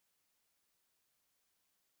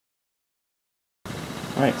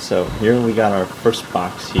Alright, so here we got our first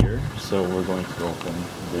box here. So we're going to open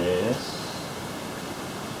this.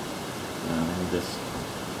 This.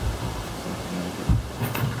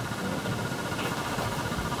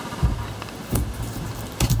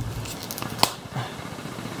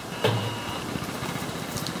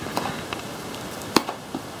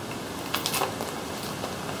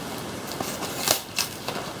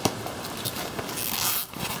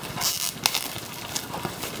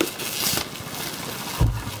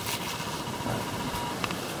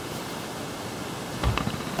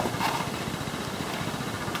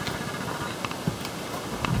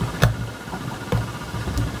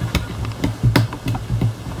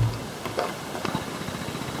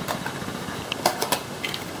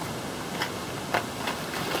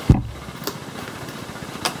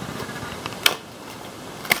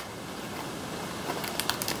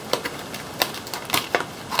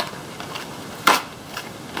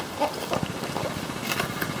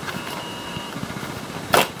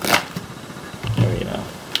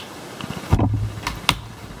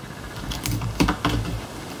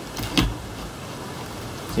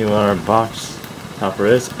 See what our box topper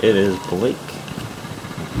is. It is Blake.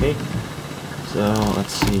 Okay, so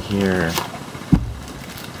let's see here.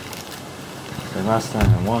 So last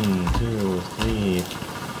time, 1, 2, 3,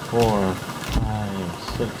 4, 5,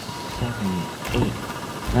 6, 7, 8,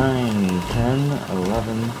 9, 10,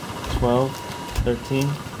 11, 12, 13,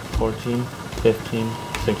 14, 15,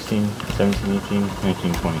 16, 17, 18,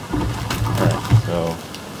 19, 20. Alright, so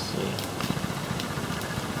let's see.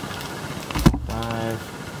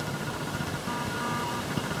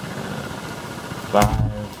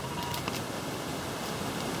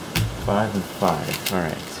 5 and 5.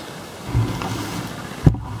 Alright.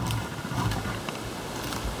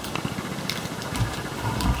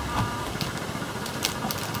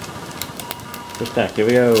 First pack, here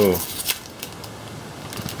we go.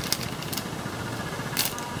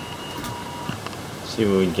 Let's see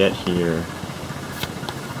what we get here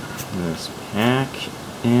in this pack.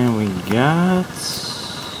 And we got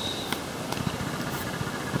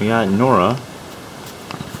Nora.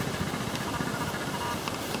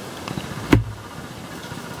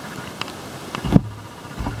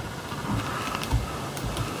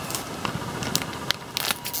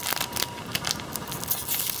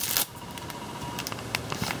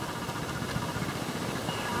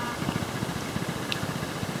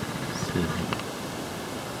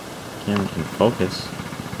 Camera can focus.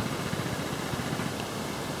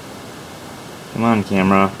 Come on,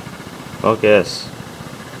 camera. Focus.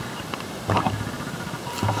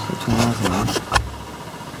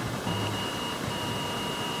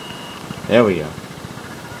 There we go.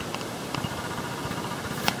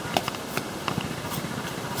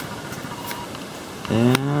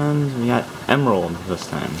 And we got Emerald this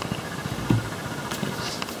time.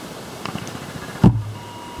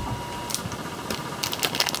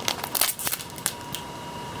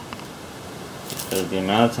 The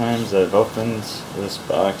amount of times I've opened this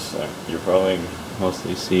box, you probably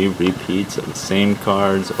mostly see repeats of the same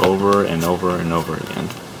cards over and over and over again.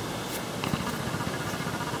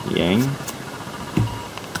 Yang.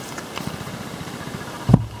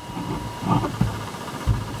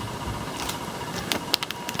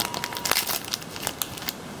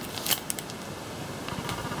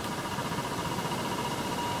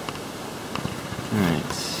 Alright.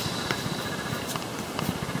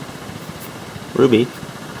 RWBY.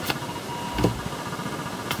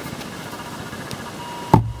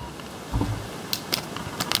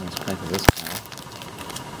 Let's pack this guy.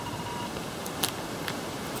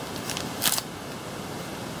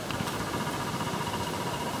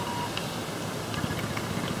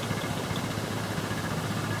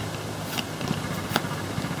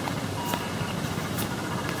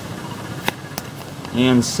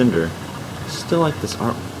 And Cinder. Still like this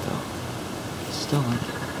artwork though. Still like it.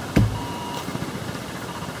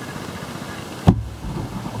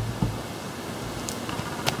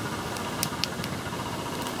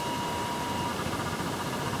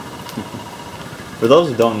 For those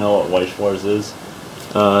who don't know what Weiss Wars is,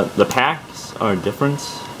 the packs are different.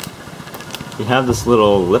 You have this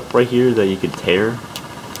little lip right here that you could tear,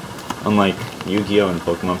 unlike Yu-Gi-Oh! And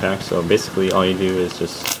Pokemon packs. So basically all you do is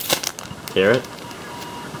just tear it,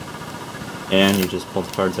 and you just pull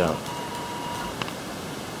the cards out.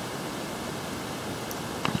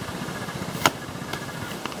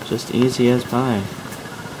 Just easy as pie.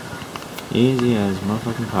 Easy as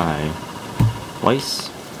motherfucking pie.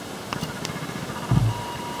 Weiss.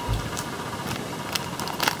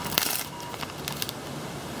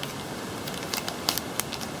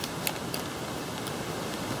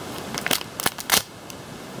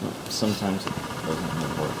 Sometimes it doesn't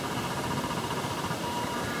really work.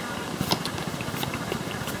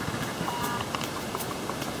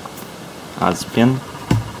 Spin.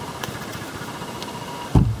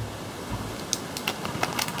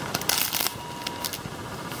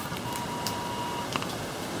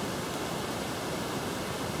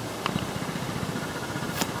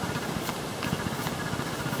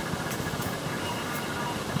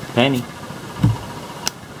 Penny.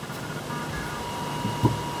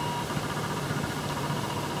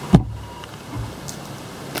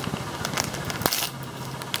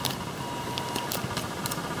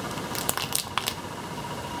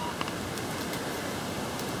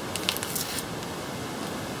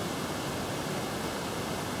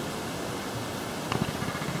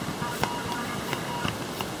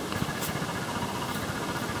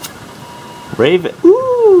 Raven.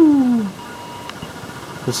 Ooh!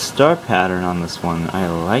 The star pattern on this one, I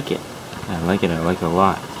like it. I like it a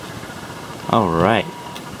lot. Alright.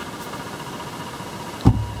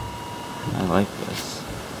 I like this.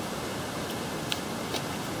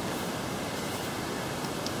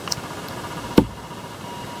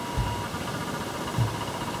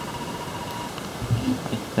 I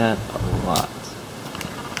like that a lot.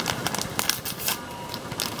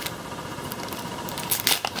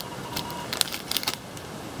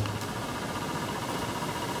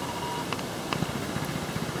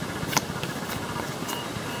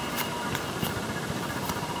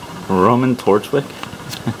 Roman Torchwick.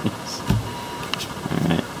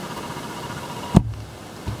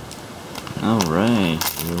 Alright,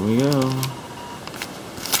 here we go.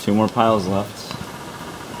 2 more piles left.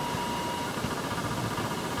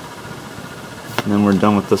 And then we're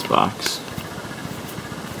done with this box.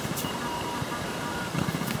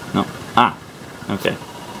 No. Ah! Okay.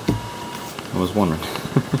 I was wondering.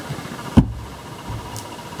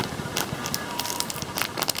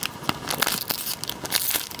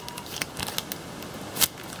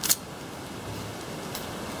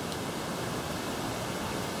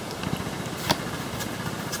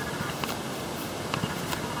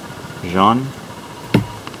 Jean.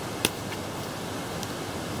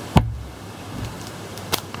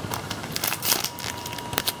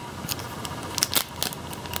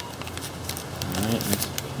 Alright, next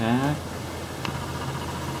pack.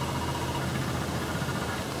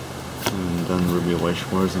 I haven't done RWBY Wish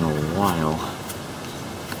Wars in a while.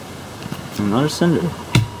 Another Cinder.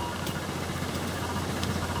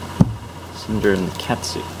 Cinder in the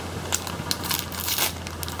catsuit.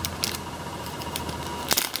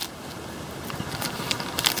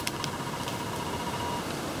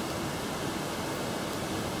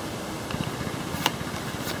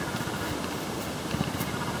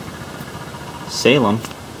 Salem.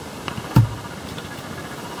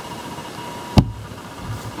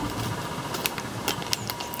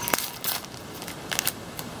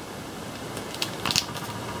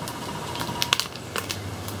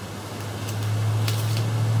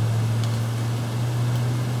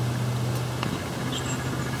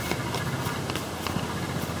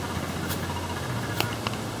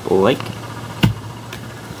 Blake.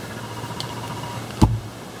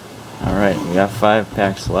 Alright, we got 5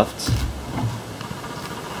 packs left.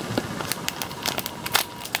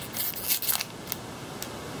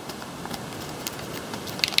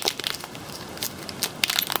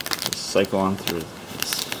 Just cycle on through this.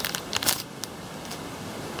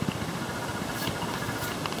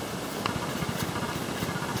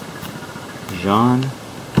 Jean.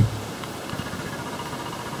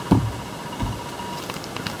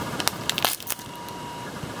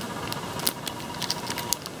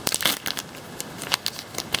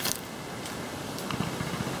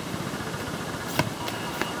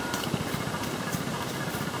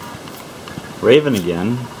 Raven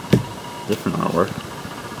again, different artwork.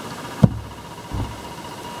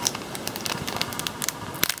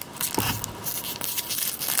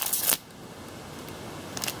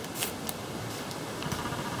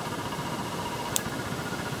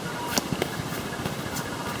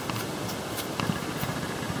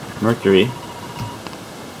 Mercury.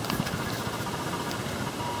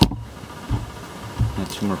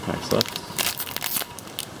 Got 2 more packs left.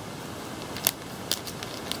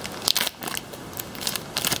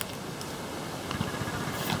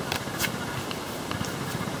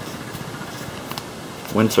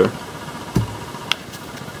 Winter.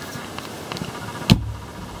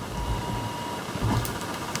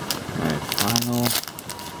 Alright, final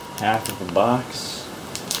half of the box.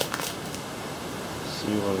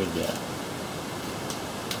 See what we get.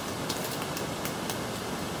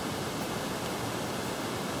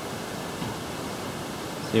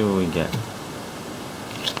 See what we get.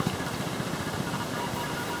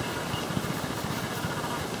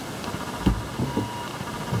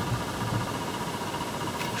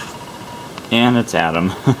 And it's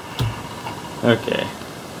Adam. Okay.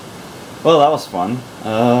 Well, that was fun.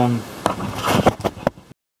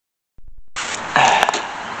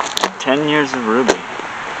 10 years of RWBY.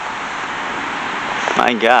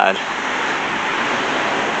 My God.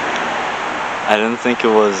 I didn't think it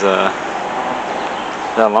was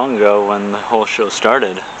that long ago when the whole show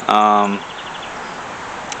started.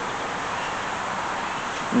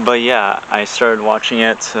 But yeah, I started watching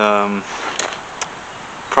it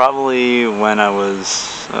probably when I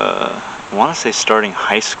was, I want to say starting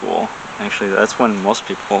high school. Actually, that's when most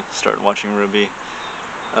people started watching RWBY,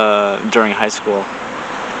 during high school.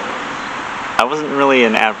 I wasn't really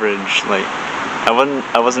an average, like,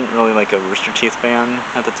 I wasn't really like a Rooster Teeth fan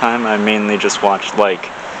at the time. I mainly just watched like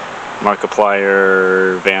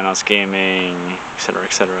Markiplier, Vanos Gaming, etc.,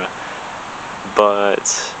 etc. But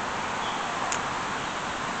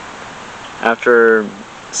after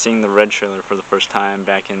seeing the Red trailer for the first time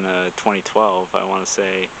back in 2012, I want to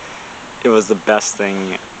say it was the best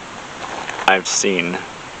thing I've seen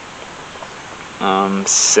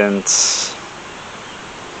since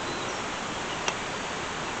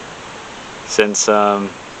I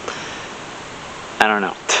don't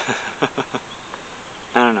know.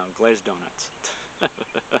 I don't know, glazed donuts.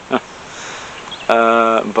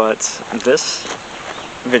 But this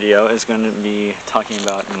video is going to be talking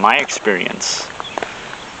about my experience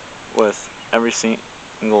with every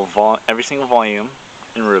single volume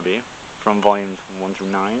in RWBY, from volumes 1 through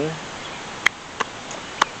 9,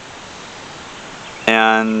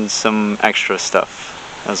 and some extra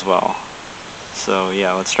stuff as well. So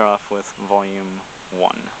yeah, let's start off with volume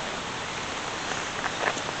 1.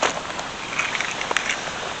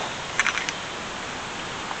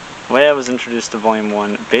 The way I was introduced to volume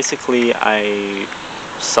 1, basically I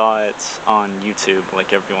saw it on YouTube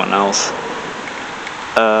like everyone else.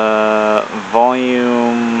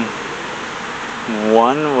 Volume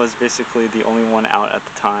 1 was basically the only one out at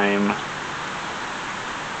the time,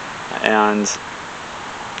 and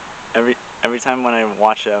every time when I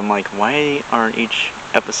watch it, I'm like, why aren't each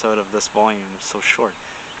episode of this volume so short?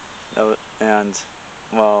 And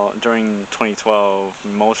well, during 2012,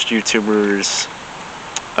 most YouTubers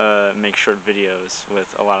make short videos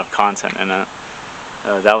with a lot of content in it.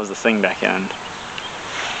 That was the thing back then.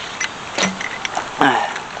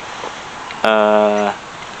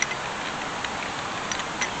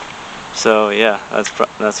 So yeah,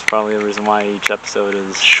 that's probably the reason why each episode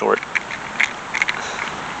is short.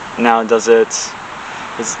 Now, does it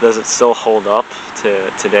still hold up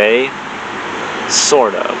to today?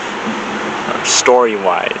 Sort of.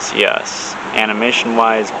 Story-wise, yes.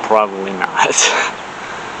 Animation-wise, probably not.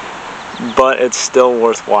 But it's still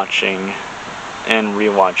worth watching and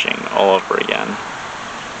rewatching all over again.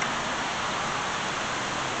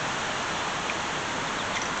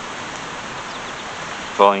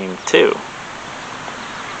 Volume 2.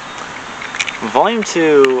 Volume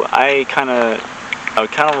 2, I kind of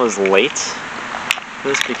was late for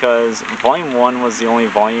this because Volume 1 was the only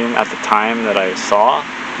volume at the time that I saw,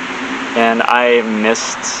 and I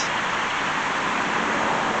missed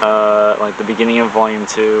like the beginning of Volume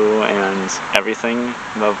 2 and everything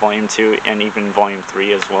about Volume 2, and even Volume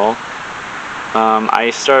 3 as well.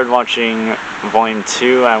 I started watching Volume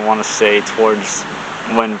 2, I want to say, towards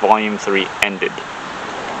when Volume 3 ended.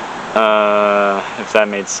 If that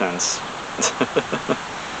made sense.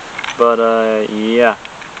 But, yeah.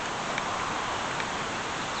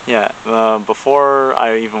 Yeah, before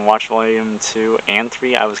I even watched Volume 2 and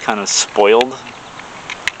 3, I was kind of spoiled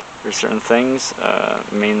for certain things,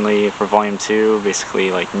 mainly for Volume 2,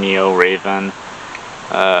 basically like Neo, Raven,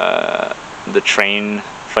 the train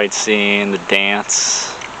fight scene, the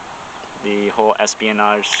dance, the whole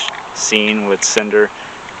espionage scene with Cinder.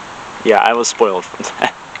 Yeah, I was spoiled from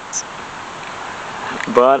that.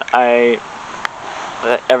 But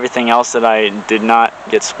everything else that I did not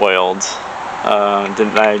get spoiled,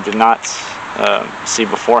 I did not see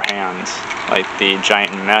beforehand, like the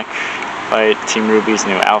giant mech fight, Team RWBY's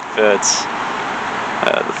new outfits,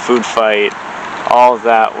 the food fight, all of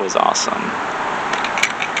that was awesome.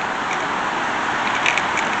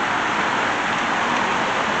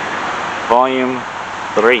 Volume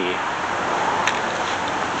 3.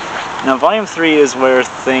 Now, Volume 3 is where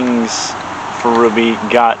things for RWBY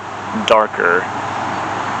got darker,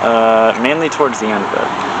 mainly towards the end of it.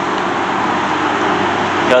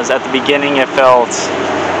 Because at the beginning it felt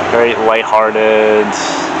very lighthearted,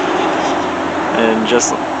 and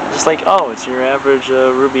just like, oh, it's your average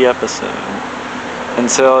RWBY episode,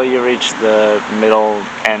 until you reach the middle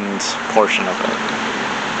end portion of it,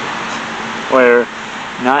 where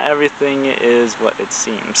not everything is what it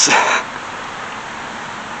seems.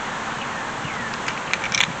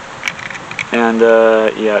 And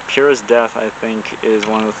yeah, Pyrrha's death, I think, is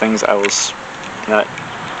one of the things that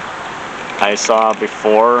I saw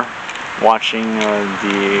before watching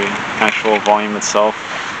the actual volume itself.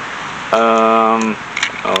 Oh,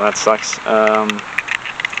 that sucks.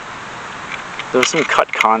 There's some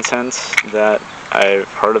cut content that I've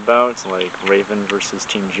heard about, like Raven versus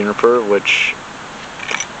Team Juniper, which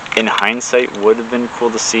in hindsight would have been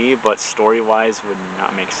cool to see, but story-wise would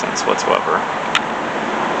not make sense whatsoever.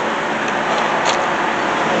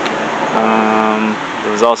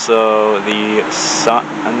 There was also the Sun,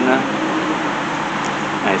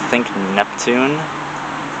 I think Neptune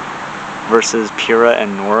versus Pyrrha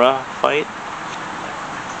and Nora fight,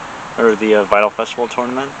 or the Vital Festival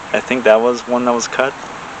tournament. I think that was one that was cut.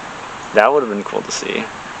 That would have been cool to see.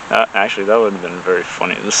 Actually, that would have been very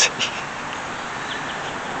funny to see.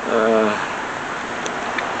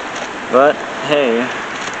 But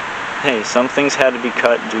hey, some things had to be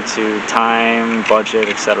cut due to time, budget,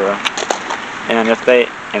 etc. And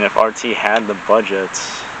if RT had the budget,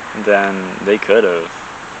 then they could have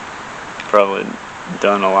probably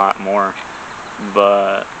done a lot more.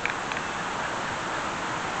 But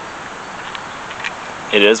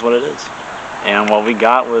it is what it is. And what we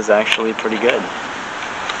got was actually pretty good.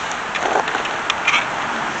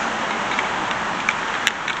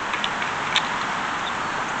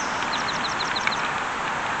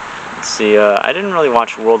 Let's see, I didn't really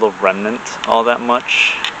watch World of Remnant all that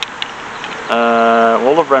much.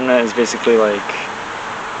 World of Remnant is basically like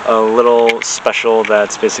a little special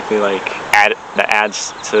that's basically like that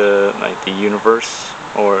adds to like the universe,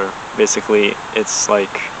 or basically it's like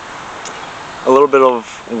a little bit of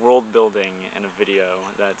world building in a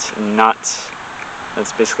video that's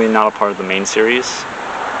basically not a part of the main series,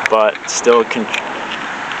 but still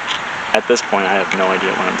at this point I have no idea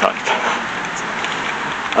what I'm talking about.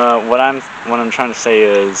 What I'm trying to say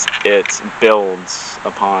is it builds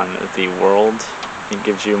upon the world. It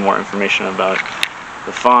gives you more information about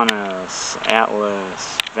the Faunus,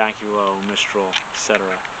 Atlas, Vacuo, Mistral,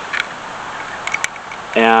 etc.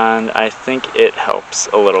 And I think it helps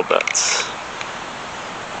a little bit.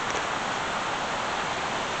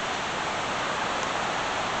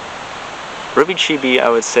 RWBY Chibi, I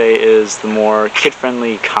would say, is the more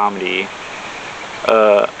kid-friendly comedy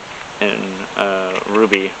in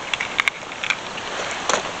RWBY,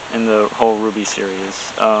 in the whole RWBY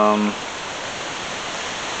series.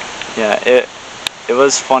 Yeah, it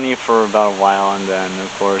was funny for about a while, and then of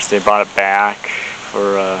course they brought it back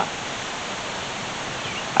for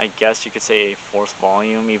I guess you could say a fourth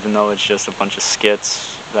volume, even though it's just a bunch of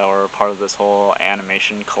skits that were part of this whole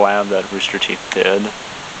animation collab that Rooster Teeth did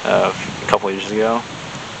a couple years ago.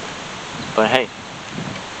 But hey,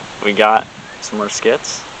 we got some more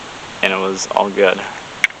skits, and it was all good.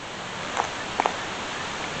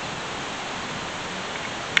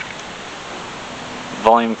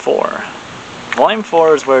 Volume 4. Volume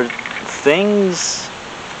 4 is where things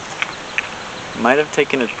might have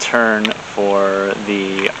taken a turn for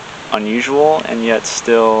the unusual and yet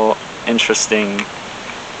still interesting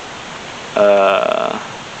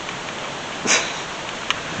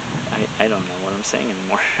I don't know what I'm saying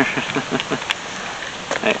anymore.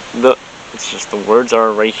 It's just the words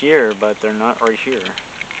are right here, but they're not right here.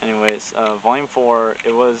 Anyways, Volume 4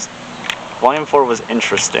 was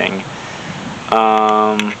interesting.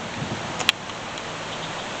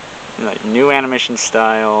 Like, new animation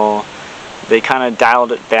style. They kind of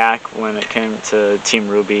dialed it back when it came to Team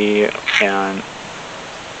RWBY, and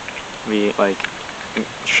we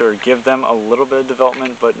sure give them a little bit of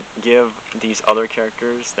development, but give these other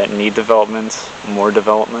characters that need development more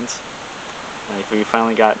development. Like, we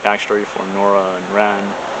finally got backstory for Nora and Ren.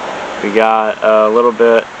 We got a little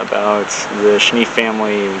bit about the Schnee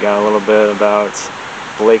family. We got a little bit about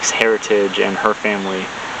Blake's heritage and her family.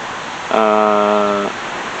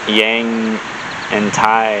 Yang and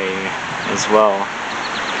Tai as well.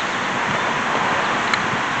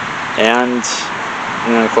 And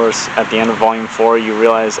then of course at the end of Volume 4 you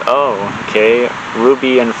realize, oh, okay,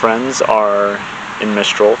 RWBY and friends are in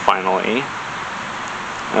Mistral finally.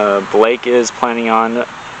 Blake is planning on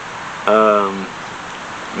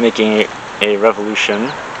making a revolution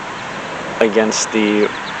against the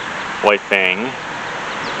White Fang.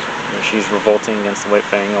 She's revolting against the White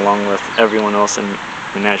Fang along with everyone else in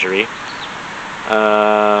Menagerie.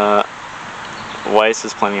 Weiss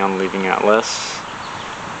is planning on leaving Atlas.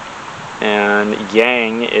 And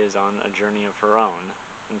Yang is on a journey of her own,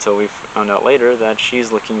 until we found out later that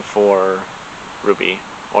she's looking for RWBY,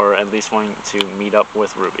 or at least wanting to meet up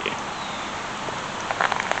with RWBY.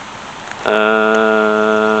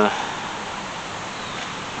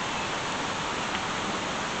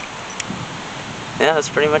 yeah, that's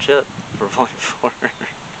pretty much it for Volume 4.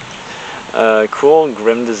 Cool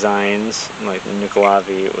Grim designs, like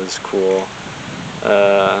Nikolavi was cool.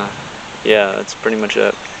 Yeah, that's pretty much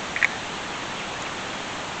it.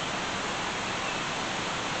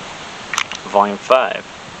 Volume 5.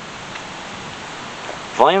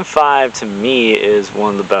 Volume 5 to me is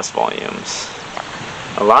one of the best volumes.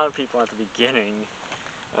 A lot of people at the beginning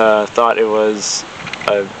thought it was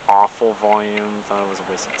an awful volume, thought it was a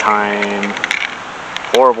waste of time,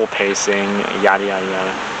 horrible pacing, yada yada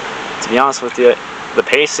yada. To be honest with you, the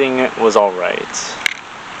pacing was alright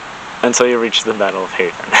until you reached the Battle of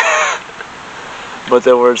Haven. But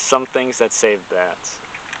there were some things that saved that.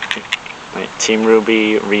 Like Team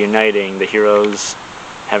RWBY reuniting, the heroes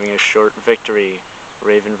having a short victory,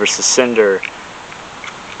 Raven versus Cinder.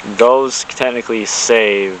 Those technically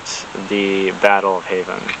saved the Battle of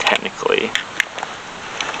Haven, technically.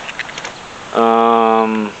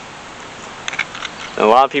 A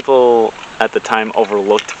lot of people at the time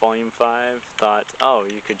overlooked Volume 5, thought, oh,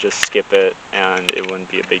 you could just skip it and it wouldn't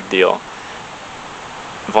be a big deal.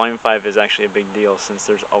 Volume 5 is actually a big deal since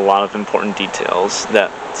there's a lot of important details that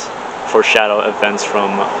foreshadow events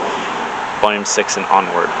from Volume 6 and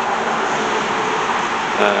onward.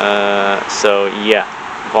 So yeah,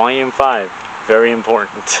 Volume 5, very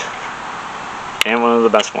important. And one of the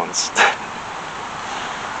best ones.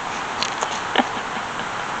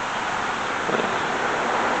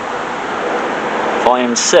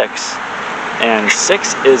 Volume 6. And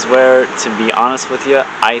 6 is where, to be honest with you,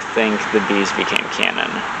 I think the bees became canon.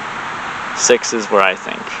 6 is where I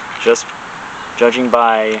think. Just judging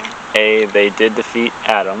by, they did defeat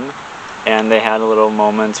Adam, and they had a little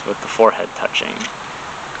moment with the forehead touching.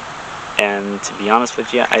 And to be honest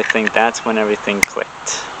with you, I think that's when everything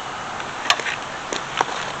clicked.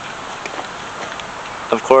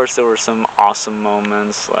 Of course, there were some awesome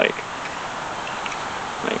moments, like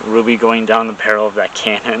RWBY going down the barrel of that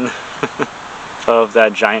cannon, of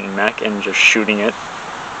that giant mech, and just shooting it.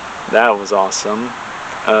 That was awesome.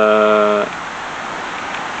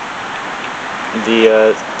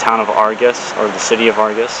 The town of Argus, or the city of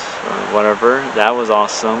Argus, or whatever, that was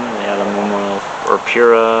awesome. They had a memorial for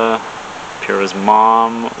Pyrrha's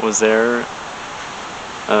mom was there.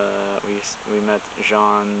 We met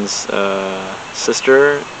Jean's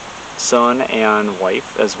sister, son, and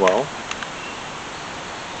wife as well.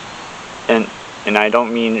 And I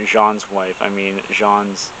don't mean Jean's wife, I mean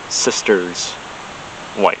Jean's sister's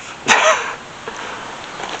wife.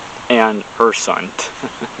 And her son.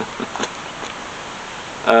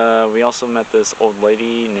 We also met this old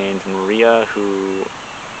lady named Maria who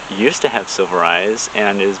used to have silver eyes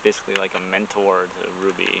and is basically like a mentor to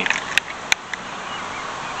RWBY.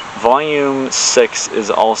 Volume 6 is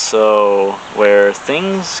also where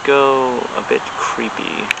things go a bit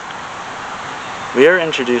creepy. We are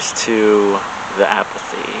introduced to the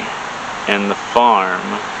Apathy and the farm,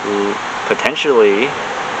 who potentially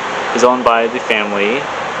is owned by the family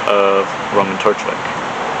of Roman Torchwick.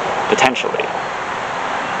 Potentially.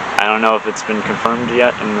 I don't know if it's been confirmed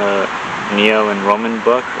yet in the Neo and Roman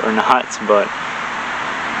book or not, but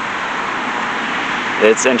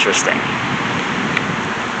it's interesting.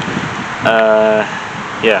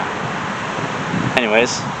 Yeah.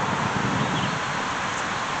 Anyways.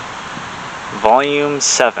 Volume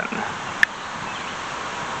 7.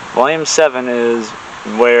 Volume 7 is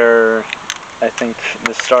where I think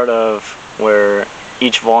the start of where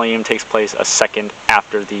each volume takes place a second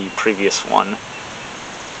after the previous one.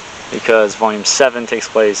 Because Volume 7 takes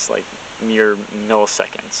place like mere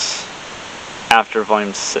milliseconds after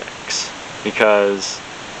Volume 6. Because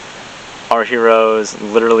our heroes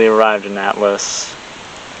literally arrived in Atlas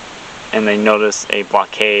and they noticed a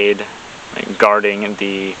blockade like, guarding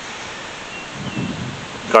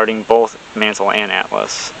both Mantle and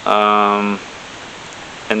Atlas. And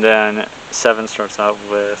then 7 starts out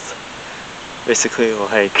with basically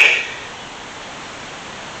like,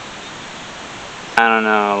 I don't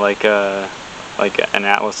know, like an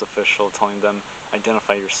Atlas official telling them,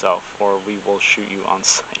 identify yourself or we will shoot you on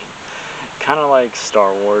sight. Kind of like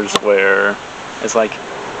Star Wars, where it's like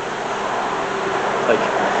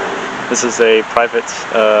this is a private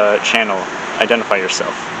channel, identify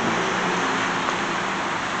yourself.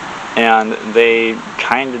 And they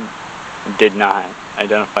kind of did not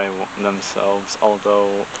identify themselves,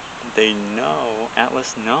 although they know,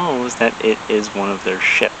 Atlas knows that it is one of their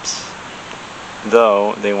ships.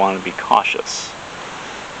 Though they want to be cautious.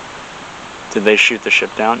 Did they shoot the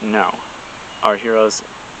ship down? No. Our heroes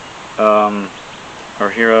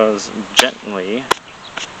gently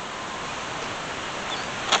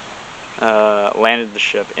landed the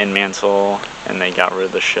ship in Mantle, and they got rid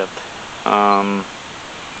of the ship.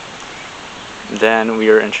 Then we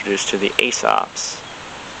are introduced to the Aesops,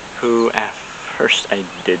 who at first I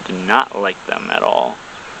did not like them at all.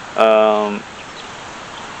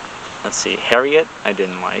 Let's see, Harriet I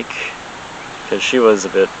didn't like, because she was a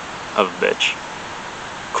bit of a bitch.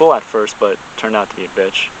 Cool at first, but turned out to be a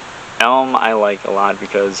bitch. Elm I like a lot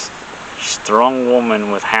because strong woman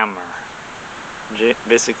with hammer.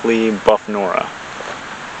 Basically buff Nora.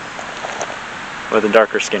 With a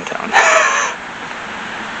darker skin tone.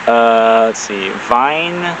 Let's see,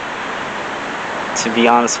 Vine, to be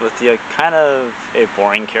honest with you, kind of a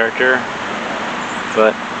boring character,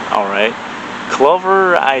 but alright.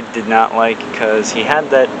 Clover I did not like because he had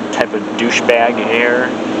that type of douchebag air,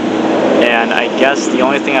 and I guess the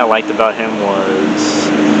only thing I liked about him was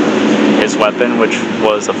his weapon, which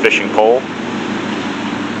was a fishing pole.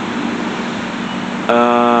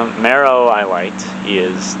 Marrow I liked. He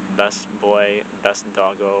is best boy, best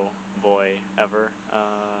doggo boy ever.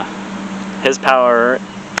 His power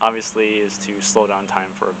obviously is to slow down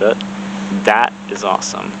time for a bit. That is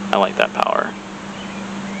awesome. I like that power.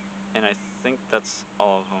 And I think that's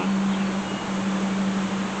all of them.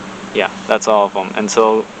 Yeah, that's all of them.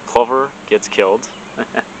 Until Clover gets killed.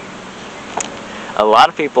 A lot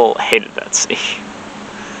of people hated that scene.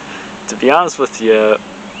 To be honest with you,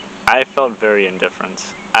 I felt very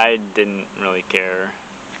indifferent. I didn't really care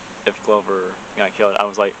if Clover got killed. I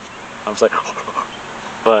was like,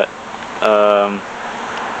 but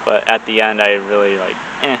at the end I really like,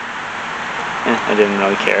 I didn't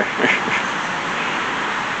really care.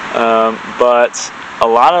 But a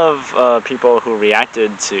lot of people who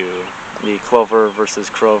reacted to the Clover versus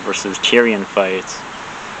Crow versus Tyrion fight,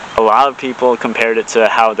 a lot of people compared it to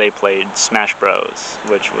how they played Smash Bros,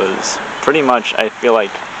 which was pretty much, I feel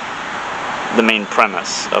like, the main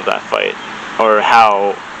premise of that fight, or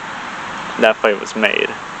how that fight was made.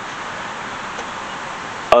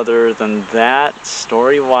 Other than that,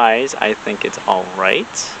 story-wise, I think it's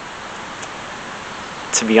alright.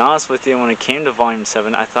 To be honest with you, when it came to Volume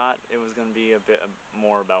 7, I thought it was going to be a bit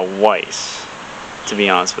more about Weiss, to be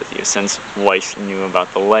honest with you, since Weiss knew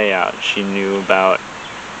about the layout, she knew about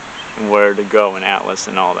where to go in Atlas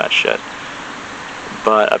and all that shit.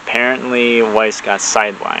 But apparently Weiss got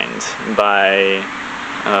sidelined by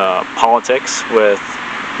politics with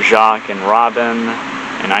Jacques and Robin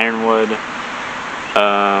and Ironwood,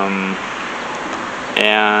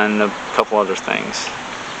 and a couple other things.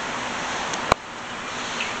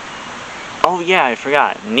 Oh yeah, I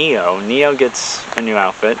forgot. Neo. Neo gets a new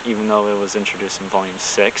outfit, even though it was introduced in Volume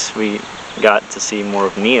 6. We got to see more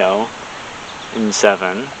of Neo in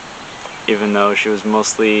 7, even though she was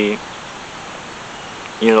mostly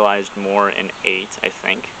utilized more in 8, I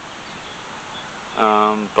think.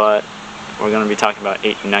 But we're going to be talking about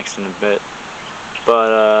 8 next in a bit.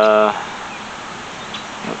 But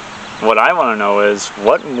what I want to know is,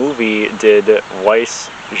 what movie did Weiss,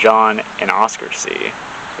 Jean, and Oscar see?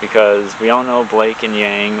 Because we all know Blake and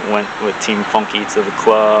Yang went with Team Funky to the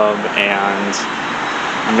club, and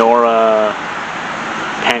Nora,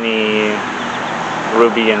 Penny,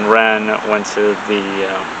 Ruby, and Ren went to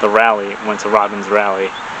the rally, went to Robin's rally.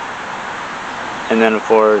 And then, of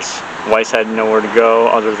course, Weiss had nowhere to go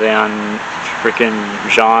other than freaking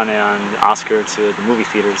Jean and Oscar to the movie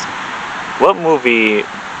theaters. What movie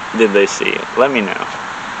did they see? Let me know.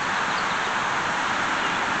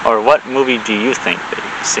 Or what movie do you think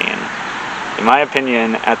they've seen? In my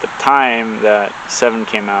opinion, at the time that 7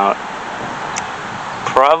 came out,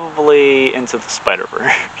 probably Into the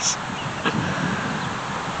Spider-Verse.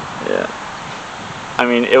 Yeah. I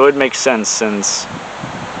mean, it would make sense since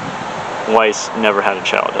Weiss never had a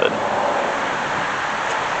childhood.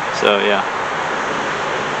 So, yeah.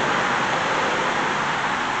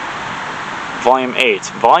 Volume 8.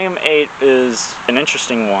 Volume 8 is an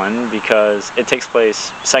interesting one because it takes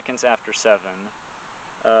place seconds after 7.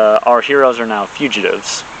 Our heroes are now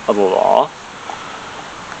fugitives of the law.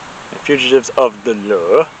 Fugitives of the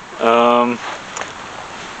law.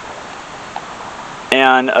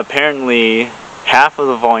 And apparently half of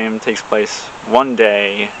the volume takes place one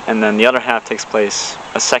day, and then the other half takes place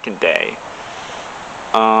a second day.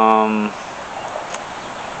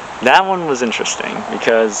 That one was interesting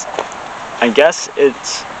because I guess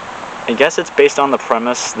it's based on the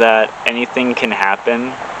premise that anything can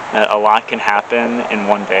happen, that a lot can happen in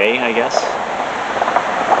one day, I guess.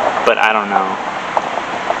 But I don't know.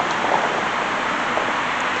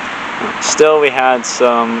 Still, we had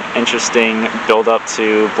some interesting build-up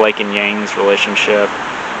to Blake and Yang's relationship,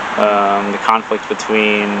 the conflict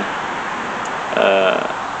between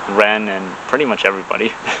Ren and pretty much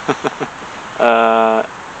everybody.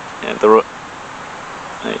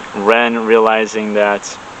 Ren realizing that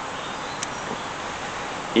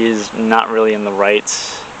he's not really in the right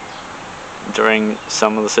during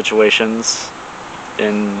some of the situations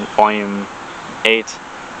in Volume 8.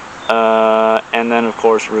 And then, of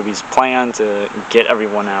course, RWBY's plan to get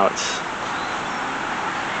everyone out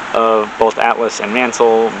of both Atlas and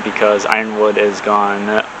Mantle, because Ironwood is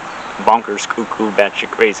gone bonkers, cuckoo,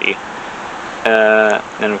 batshit crazy.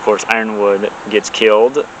 And of course, Ironwood gets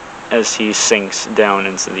killed as he sinks down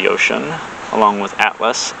into the ocean, along with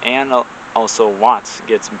Atlas, and also Watts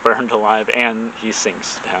gets burned alive and he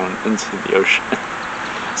sinks down into the ocean.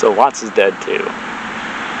 So Watts is dead too.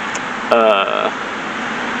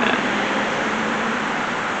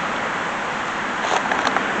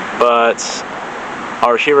 But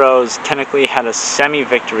our heroes technically had a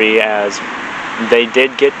semi-victory, as they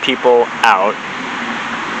did get people out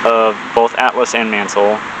of both Atlas and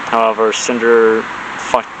Mantle. However, Cinder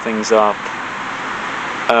fucked things up.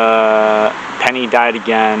 Penny died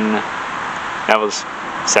again. That was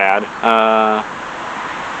sad.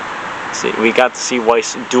 Let's see, we got to see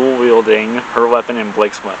Weiss dual wielding her weapon and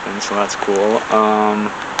Blake's weapon, so that's cool.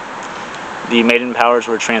 The Maiden powers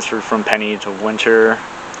were transferred from Penny to Winter,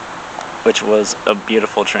 which was a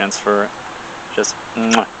beautiful transfer. Just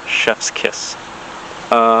mwah, chef's kiss.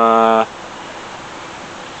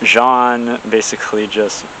 Jean basically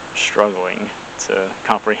just struggling to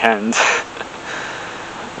comprehend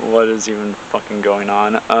what is even fucking going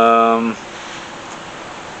on.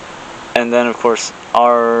 And then, of course,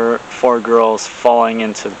 our 4 girls falling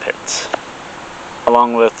into the pit,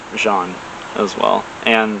 along with Jean as well,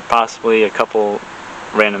 and possibly a couple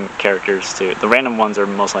random characters too. The random ones are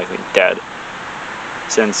most likely dead,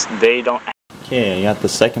 since they don't. Okay, I got the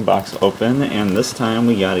second box open, and this time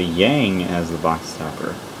we got a Yang as the box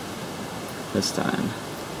topper. This time.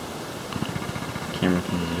 Camera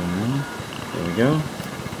can zoom in. There we go.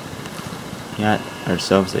 Got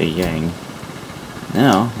ourselves a Yang.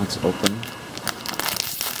 Now, let's open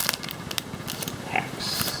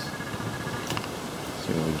packs.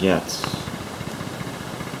 See what we get.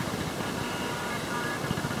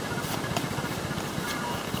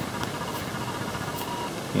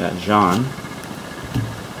 We got John.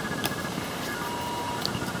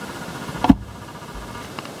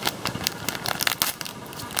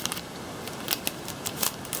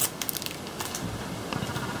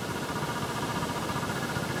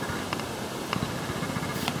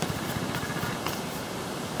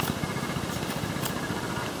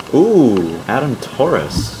 Ooh, Adam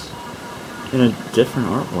Taurus in a different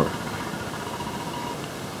artwork.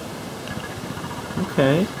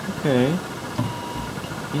 Okay, okay.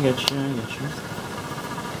 I get you, I get you.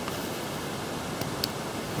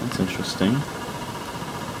 That's interesting.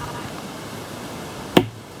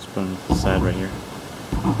 Let's put him to the side right here.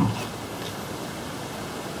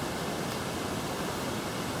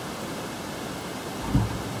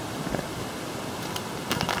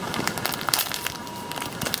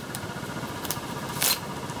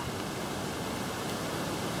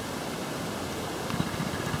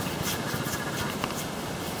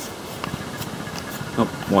 Oh,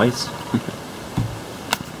 Weiss.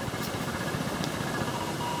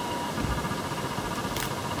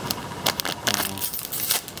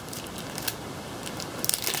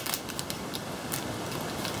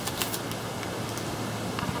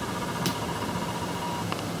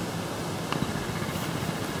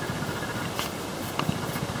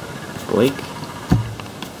 Blake.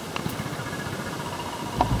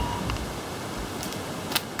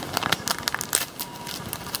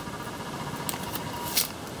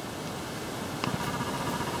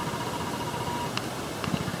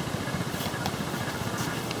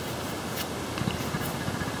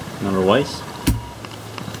 Another Weiss.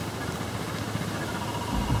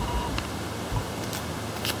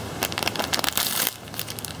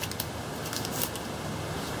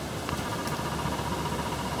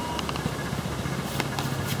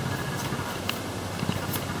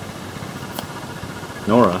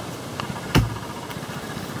 Nora.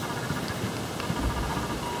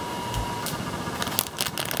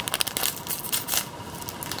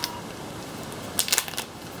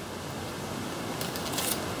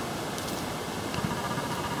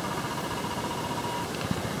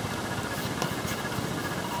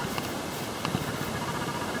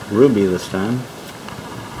 RWBY this time.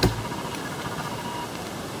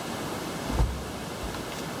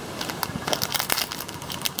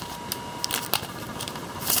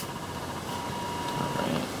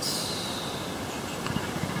 Alright.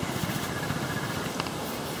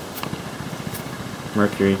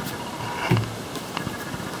 Mercury.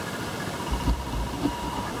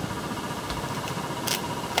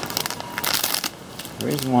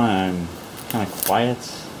 Where's reason why I'm kind of quiet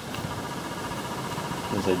is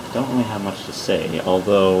I don't really have much to say,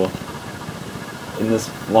 although in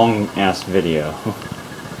this long-ass video,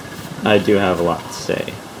 I do have a lot to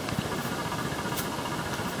say.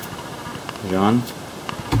 John?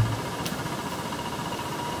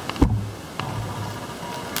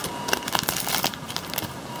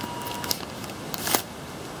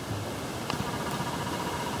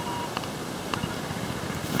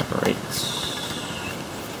 Alright.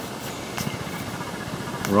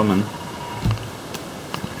 Roman.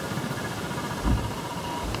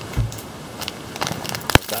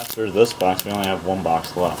 After this box, we only have one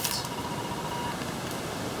box left.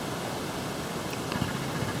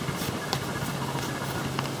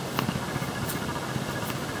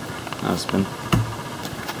 Now spin.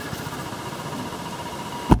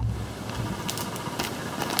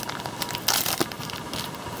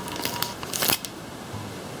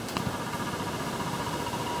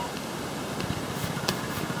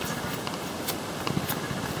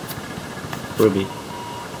 RWBY.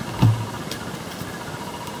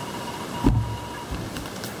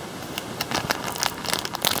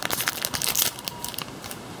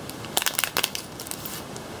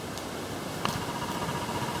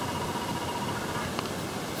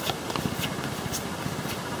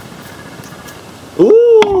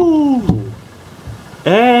 Ooh!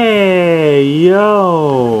 Hey,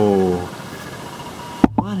 yo!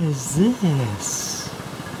 What is this?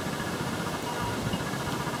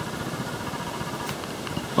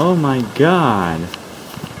 Oh my god.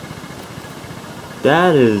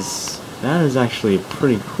 That is actually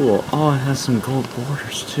pretty cool. Oh, it has some gold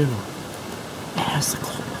borders too. It has the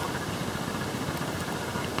gold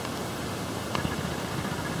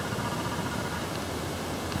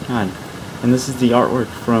border. God. And this is the artwork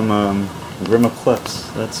from Grim Eclipse.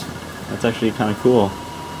 That's actually kind of cool.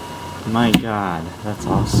 My god, that's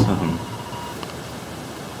awesome.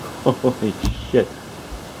 Holy shit.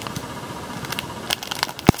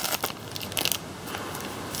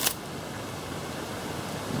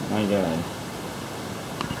 My god.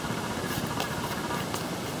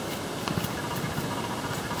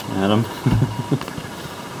 Adam.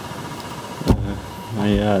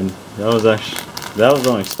 My god. That was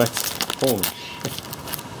unexpected. Holy shit.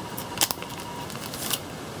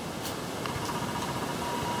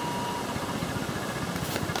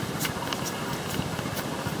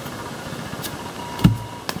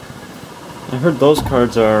 I heard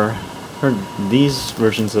these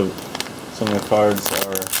versions of some of the cards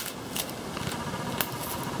are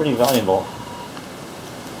pretty valuable.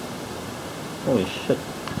 Holy shit.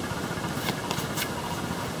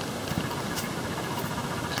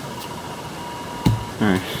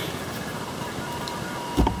 Alright.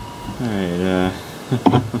 Alright,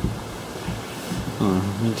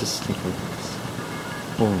 let me just think of this.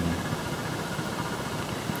 Holy.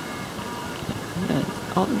 Yeah.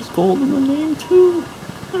 Oh, there's gold in the name too!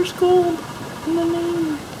 There's gold in the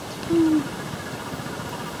name too!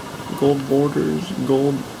 Gold borders,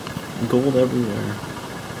 gold everywhere.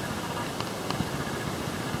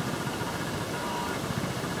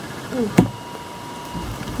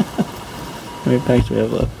 How many packs do we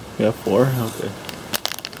have left? We have 4? Okay.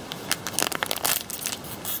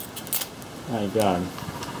 My god.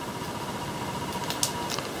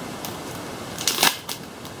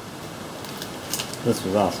 This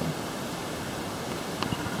was awesome.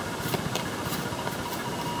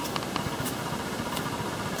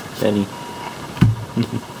 Betty.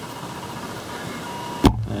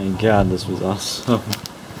 My god, this was awesome.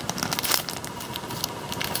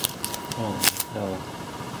 Oh hell.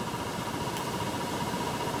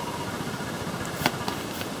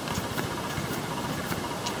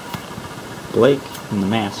 Blake in the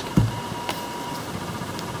mask.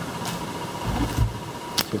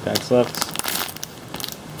 2 packs left.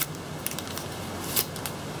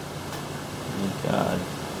 Oh my god.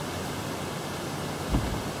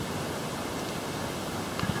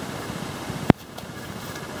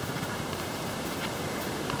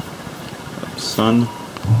 Sun.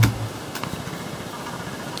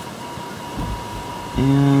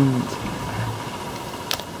 And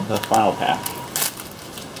the final pack.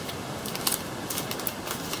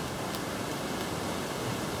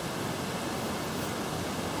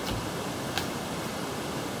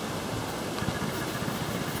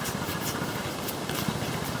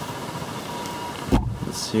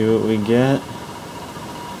 Let's see what we get.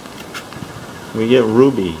 We get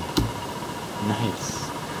RWBY. Nice.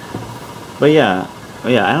 But yeah,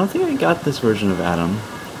 I don't think I got this version of Adam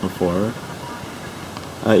before.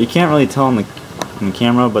 You can't really tell in the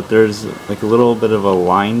camera, but there's like a little bit of a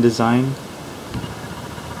line design.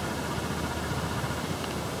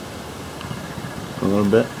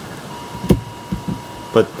 little bit.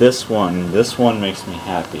 But this one makes me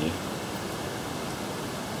happy.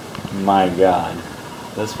 My God,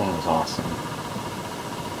 this one was awesome.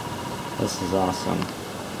 This is awesome.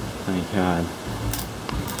 Thank God.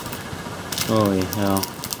 Holy hell.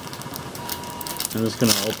 I'm just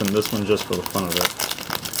gonna open this one just for the fun of it.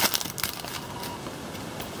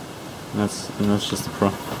 And that's just the pro.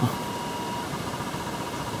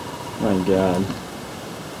 My God.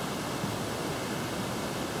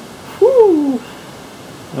 Whew.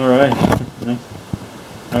 Alright.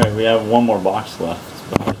 Alright, we have one more box left,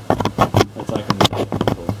 but that's not gonna be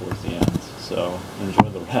until towards the end. So enjoy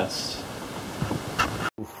the rest.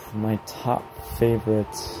 My top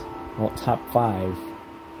top 5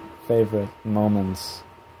 favorite moments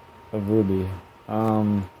of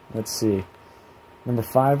RWBY. Let's see. Number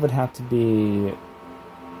 5 would have to be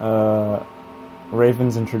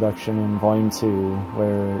Raven's introduction in Volume 2,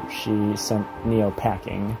 where she sent Neo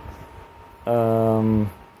packing. Number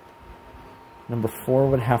 4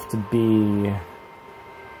 would have to be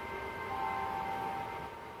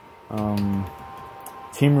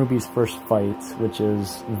Team RWBY's first fight, which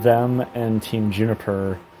is them and Team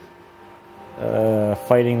Juniper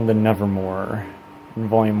fighting the Nevermore in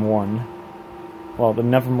Volume 1. Well, the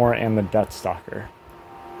Nevermore and the Deathstalker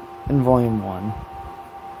in Volume 1.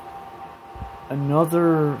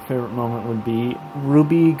 Another favorite moment would be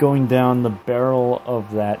RWBY going down the barrel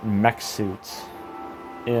of that mech suit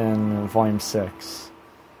in Volume 6.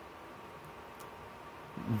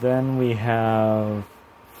 Then we have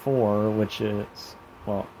 4, which is...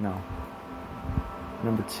 well, no.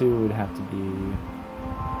 Number 2 would have to be...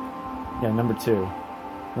 yeah, number 2.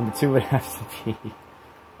 Number 2 would have to be...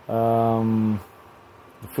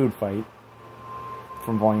 the food fight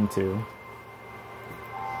from Volume 2.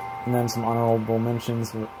 And then some honorable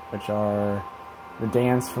mentions, which are the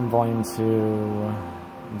dance from Volume 2,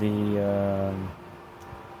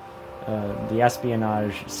 the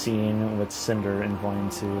espionage scene with Cinder in Volume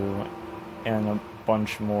 2, and a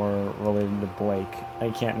bunch more related to Blake.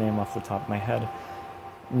 I can't name off the top of my head.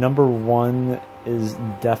 Number 1 is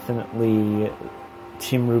definitely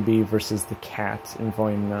Team RWBY versus the Cat in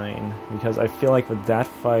Volume 9, because I feel like with that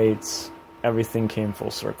fight, everything came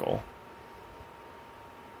full circle.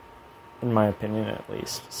 In my opinion, at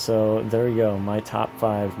least. So, there we go, my top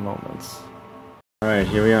 5 moments. Alright,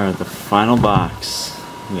 here we are, the final box.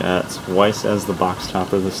 We got Weiss as the box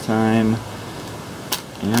topper this time.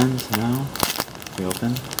 And now, we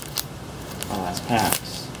open our last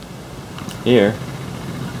packs. Here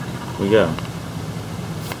we go.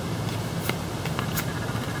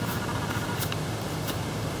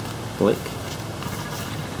 Blake.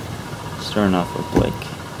 Starting off with Blake.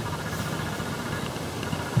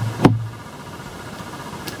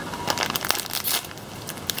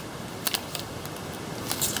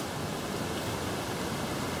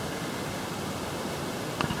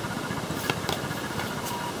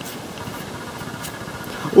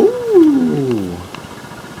 Ooh!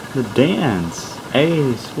 The dance!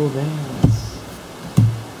 Hey, school dance!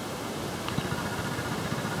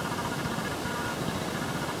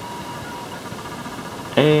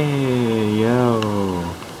 Hey, yo!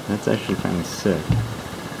 That's actually kind of sick.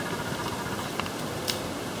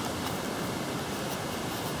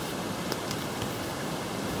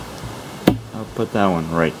 I'll put that one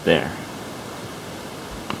right there.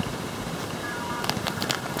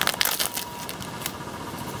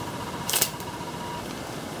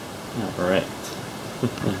 Alright.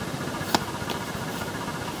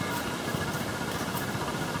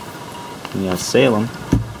 We have Salem.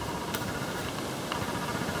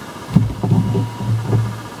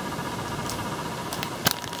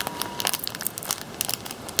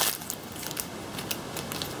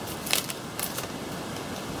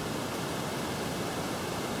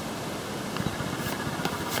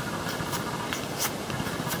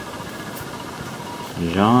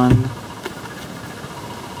 Jean.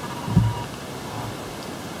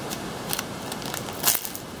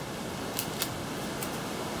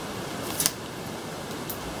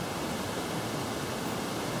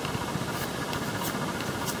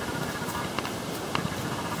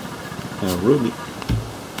 RWBY.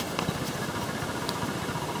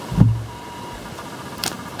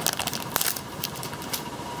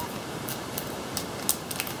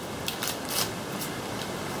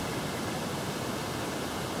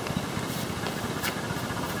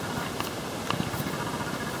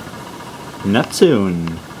 Neptune.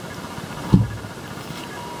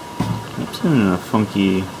 Neptune in a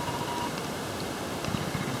funky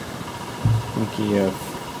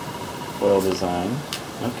foil design.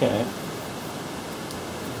 Okay.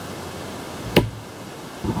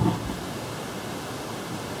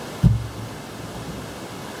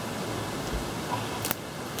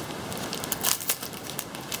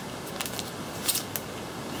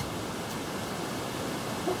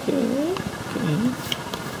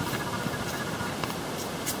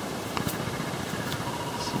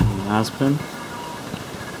 Aspen.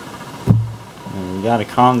 And we gotta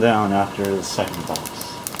calm down after the second box.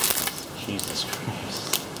 Jesus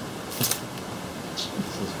Christ.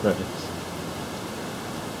 Jesus Christ.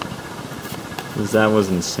 Because that was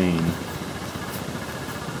insane.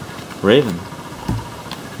 Raven.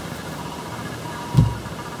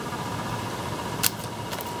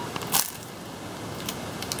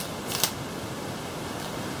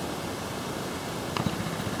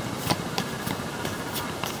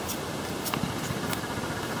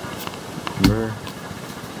 Remember.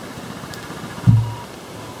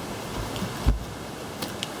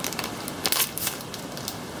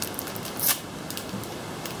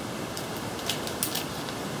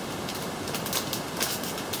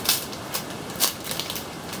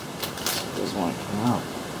 Doesn't want to come out.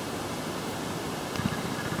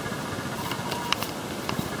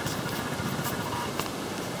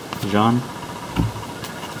 John?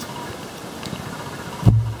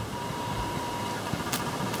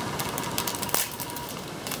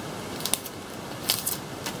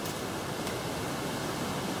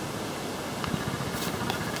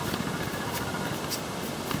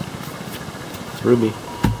 It's Ruby.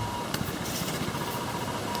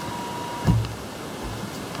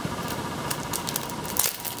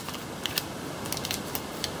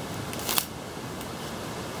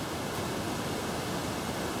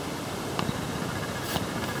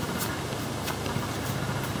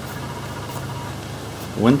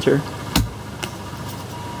 Winter.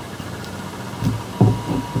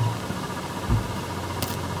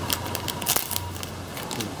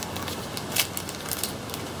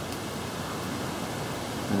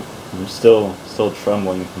 I'm still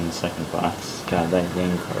trembling from the second box. God, that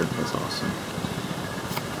game card was awesome.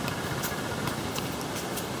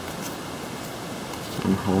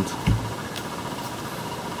 Hold.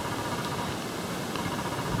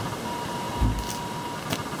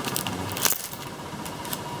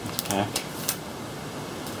 Pack.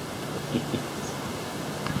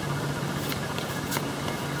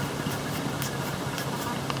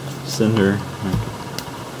 Cinder.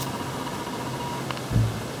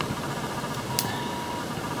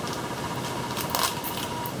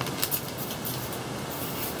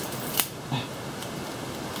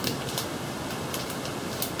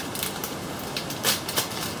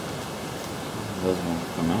 Doesn't want to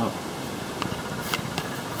come out.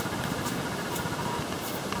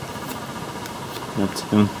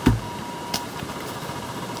 Neptune.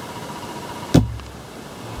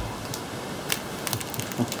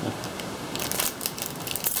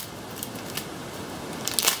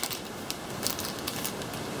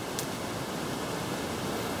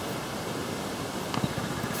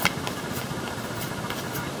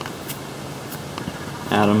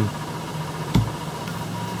 Adam.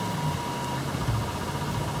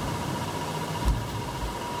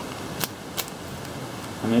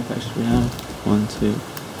 How many packs do we have? 1, 2,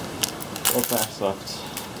 4 packs left.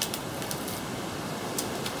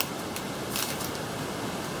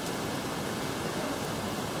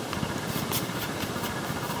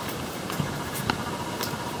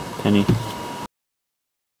 Penny.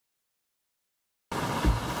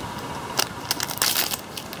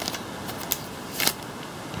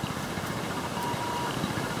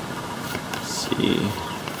 Let's see.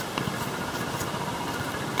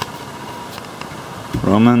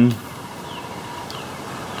 Roman.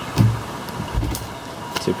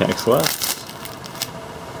 2 packs left.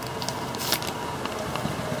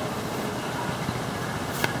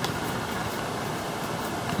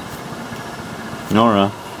 Nora.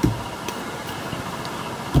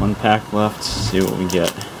 1 pack left. See what we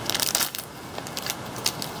get.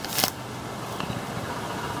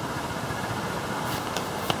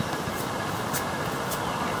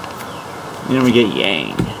 And then we get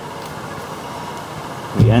Yang.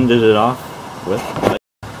 We ended it off with.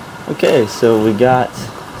 Okay, so we got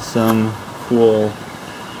some cool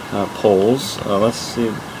polls. Let's see.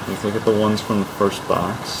 Let's look at the ones from the first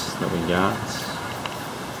box that we got.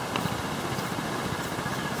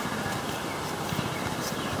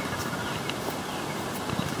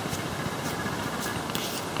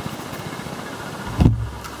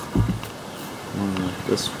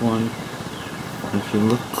 This one. And if you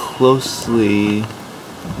look closely,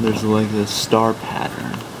 there's like a star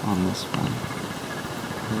pattern on this one.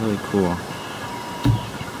 Really cool.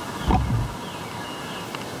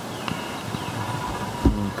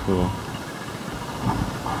 Really cool.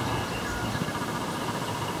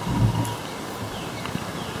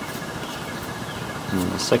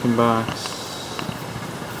 And the second box.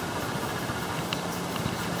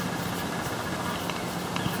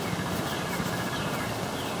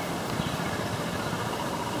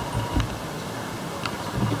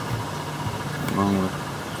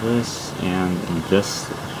 this and this.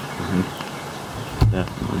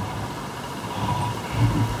 Definitely.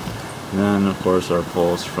 And then, of course, our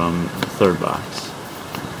pulls from the third box.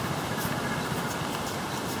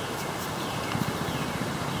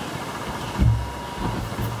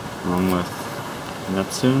 Along with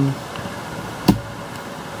Neptune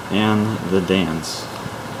and the Dance.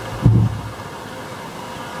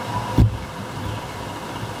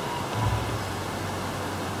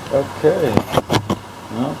 Okay.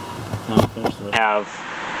 Well, now finish the rest. Have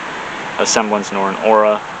a semblance nor an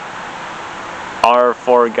aura. Our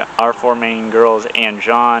four main girls and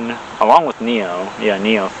John, along with Neo. Yeah,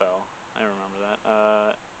 Neo fell. I remember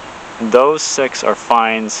that. Those 6 are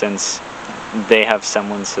fine since they have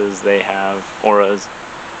semblances, they have auras.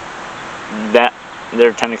 That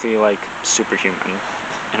they're technically like superhuman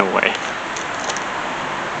in a way.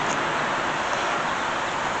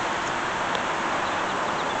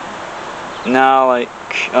 Now, like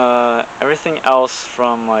everything else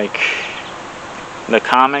from like the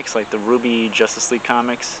comics, like the RWBY Justice League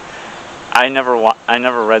comics, I never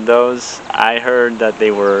read those. I heard that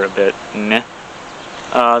they were a bit meh.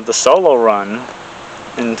 The solo run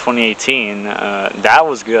in 2018, that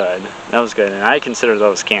was good. That was good, and I consider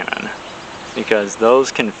those canon because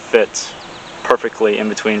those can fit perfectly in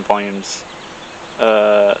between volumes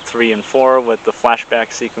 3 and 4, with the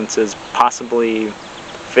flashback sequences possibly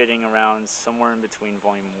fitting around somewhere in between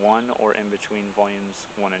volume 1 or in between volumes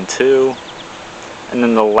 1 and 2. And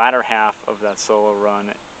then the latter half of that solo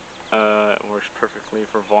run works perfectly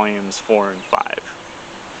for volumes 4 and 5.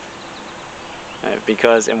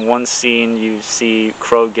 Because in one scene you see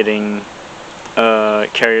Crow getting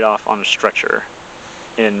carried off on a stretcher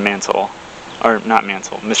in Mistral.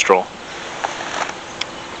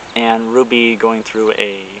 And RWBY going through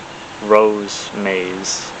a rose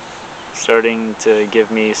maze, starting to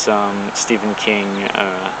give me some Stephen King,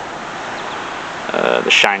 The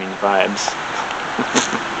Shining vibes.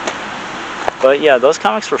 But yeah, those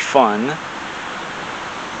comics were fun.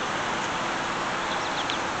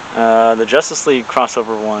 The Justice League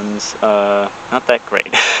crossover ones, not that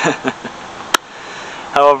great.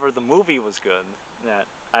 However, the movie was good. That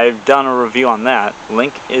I've done a review on that.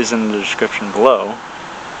 Link is in the description below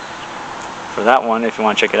for that one if you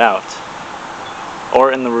want to check it out,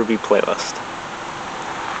 or in the RWBY playlist.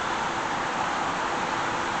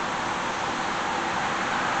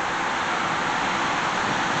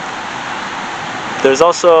 There's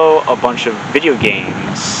also a bunch of video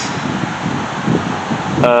games.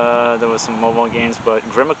 There was some mobile games, but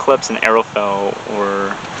Grim Eclipse and Arrowfell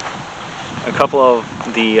were a couple of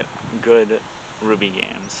the good RWBY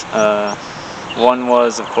games. One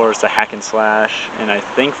was, of course, the hack and slash, and I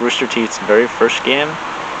think Rooster Teeth's very first game.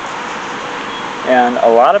 And a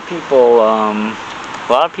lot of people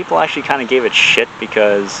actually kind of gave it shit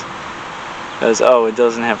because oh, it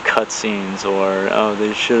doesn't have cutscenes, or oh,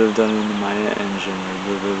 they should have done it in the Maya engine, or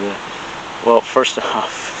blah blah blah. Well, first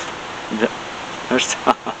off,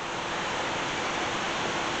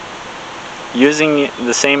 using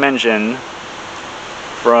the same engine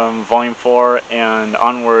from Volume 4 and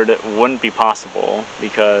onward wouldn't be possible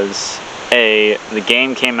because A, the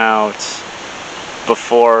game came out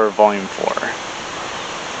before Volume 4.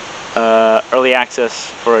 Early access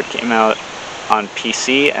for it came out on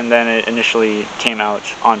PC, and then it initially came out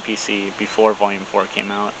on PC before Volume 4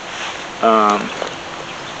 came out.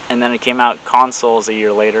 And then it came out consoles a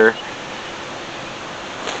year later.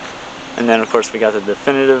 And then, of course, we got the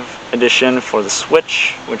definitive edition for the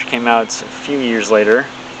Switch, which came out a few years later.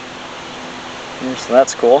 So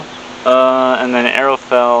that's cool. And then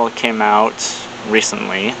Arrowfell came out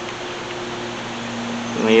recently.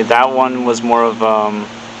 That one was more of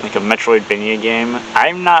like a Metroidvania game.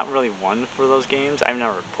 I'm not really one for those games. I've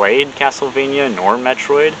never played Castlevania nor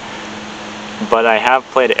Metroid, but I have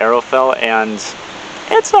played Arrowfell, and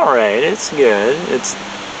it's alright. It's good.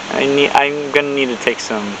 I'm gonna need to take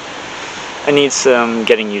some. I need some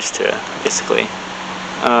getting used to, basically.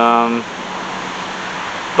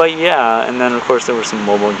 But yeah, and then of course there were some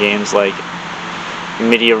mobile games like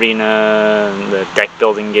Midi Arena, and the deck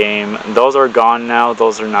building game. Those are gone now.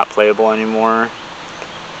 Those are not playable anymore.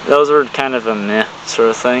 Those were kind of a meh sort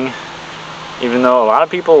of thing. Even though a lot of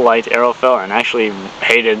people liked Arrowfell and actually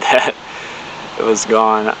hated that it was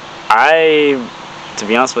gone. To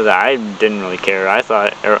be honest with you, I didn't really care. I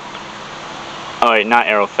thought oh wait, not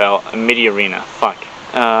Arrowfell, Midi Arena. Fuck.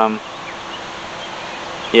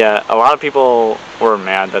 Yeah, a lot of people were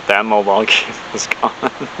mad that that mobile game was gone.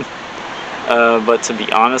 But to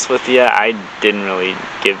be honest with you, I didn't really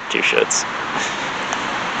give two shits.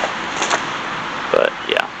 But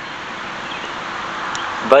yeah.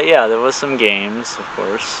 But yeah, there was some games, of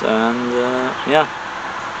course, and yeah.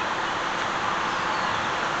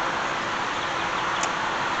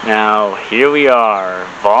 Now, here we are,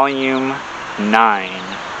 Volume 9.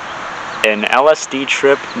 An LSD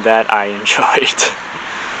trip that I enjoyed.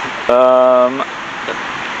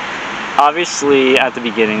 Obviously, at the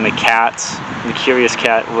beginning, the curious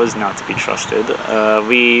cat, was not to be trusted.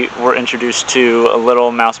 We were introduced to a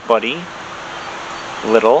little mouse buddy,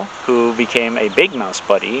 who became a big mouse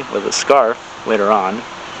buddy with a scarf later on.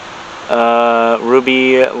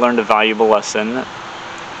 Ruby learned a valuable lesson.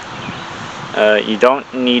 You don't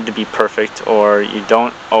need to be perfect, or you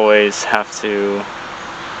don't always have to...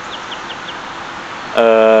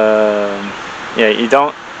 yeah, you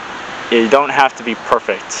don't have to be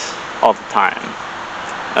perfect all the time.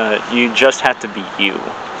 You just have to be you.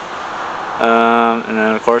 And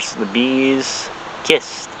then of course the bees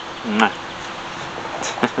kissed.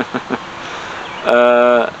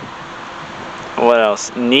 What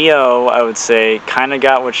else? Neo, I would say, kind of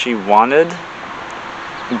got what she wanted,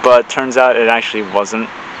 but turns out it actually wasn't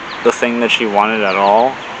the thing that she wanted at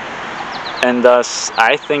all. And thus,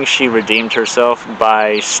 I think she redeemed herself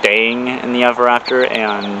by staying in the Ever After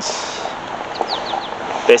and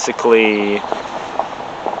basically,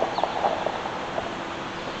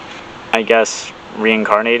 I guess,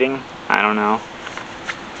 reincarnating? I don't know.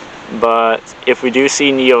 But if we do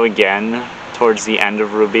see Neo again towards the end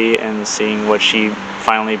of RWBY and seeing what she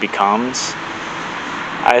finally becomes,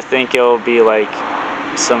 I think it'll be like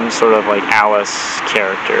some sort of like Alice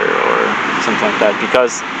character or something like that,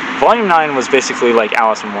 because Volume 9 was basically like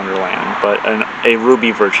Alice in Wonderland, but a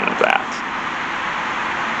RWBY version of that.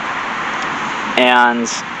 And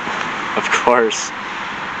of course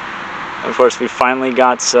we finally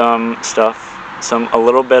got some stuff, a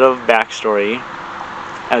little bit of backstory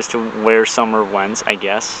as to where Summer went, I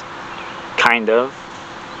guess, kind of.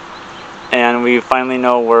 And we finally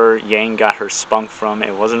know where Yang got her spunk from.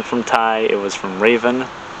 It wasn't from Tai, it was from Raven.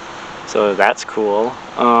 So that's cool.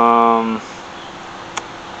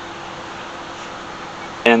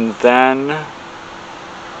 And then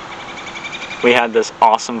we had this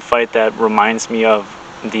awesome fight that reminds me of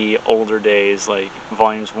the older days, like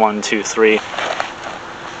volumes 1, 2, 3.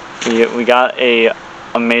 We got a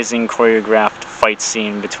amazing choreographed fight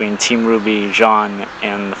scene between Team RWBY, Jean,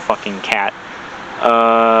 and the fucking cat.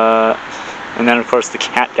 And then of course the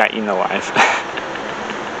cat got eaten alive.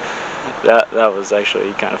 that was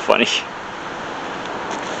actually kind of funny.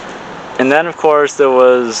 And then of course there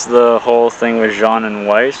was the whole thing with Jean and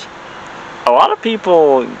Weiss. A lot of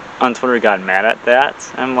people on Twitter got mad at that.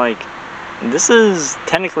 I'm like, this is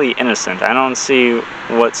technically innocent. I don't see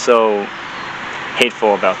what's so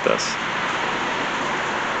hateful about this.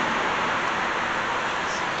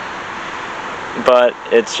 But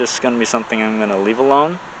it's just going to be something I'm going to leave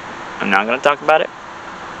alone. I'm not going to talk about it.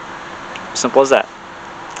 Simple as that.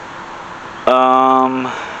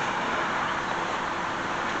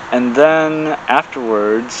 And then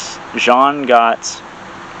afterwards, Jean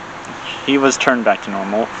he was turned back to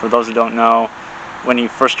normal. For those who don't know, when he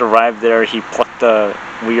first arrived there, he plucked a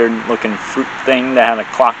weird looking fruit thing that had a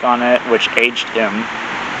clock on it, which aged him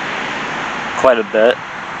quite a bit.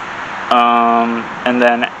 And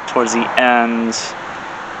then towards the end,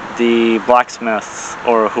 the blacksmith,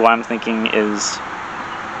 or who I'm thinking is,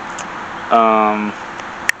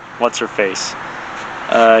 what's her face?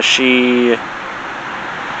 She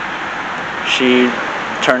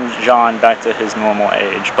turned Jean back to his normal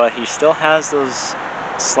age, but he still has those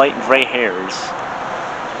slight gray hairs.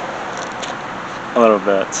 A little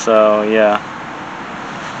bit, so yeah.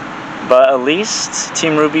 But at least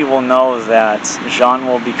Team RWBY will know that Jean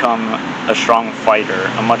will become a strong fighter,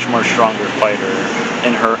 a much more stronger fighter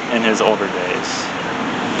in his older days.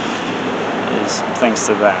 Thanks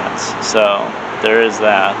to that. So there is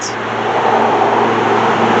that.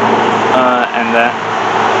 And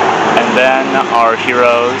then our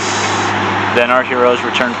heroes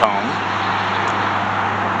returned home.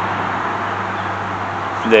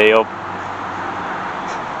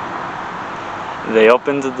 They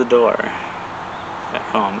opened the door at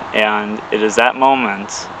home, and it is that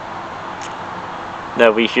moment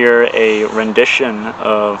that we hear a rendition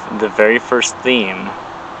of the very first theme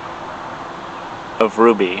of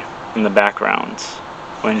RWBY in the background.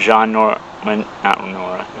 When Jean and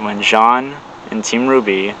Team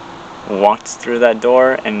RWBY walked through that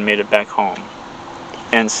door and made it back home,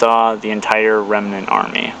 and saw the entire remnant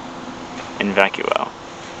army in Vacuo.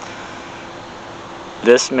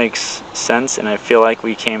 This makes sense, and I feel like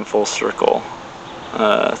we came full circle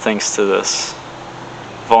thanks to this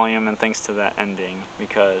volume and thanks to that ending,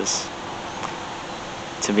 because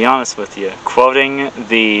to be honest with you, quoting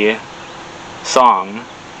the song,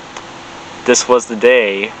 this was the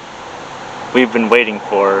day we've been waiting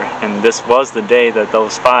for, and this was the day that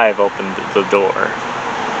those 5 opened the door.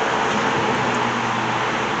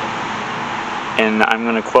 And I'm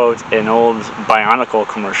going to quote an old Bionicle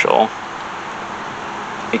commercial,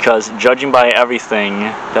 because judging by everything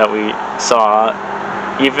that we saw,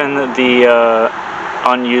 even the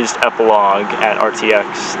unused epilogue at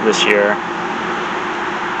RTX this year,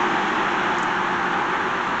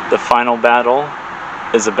 the final battle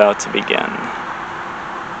is about to begin.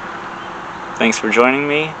 Thanks for joining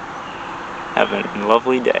me. Have a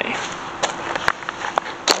lovely day.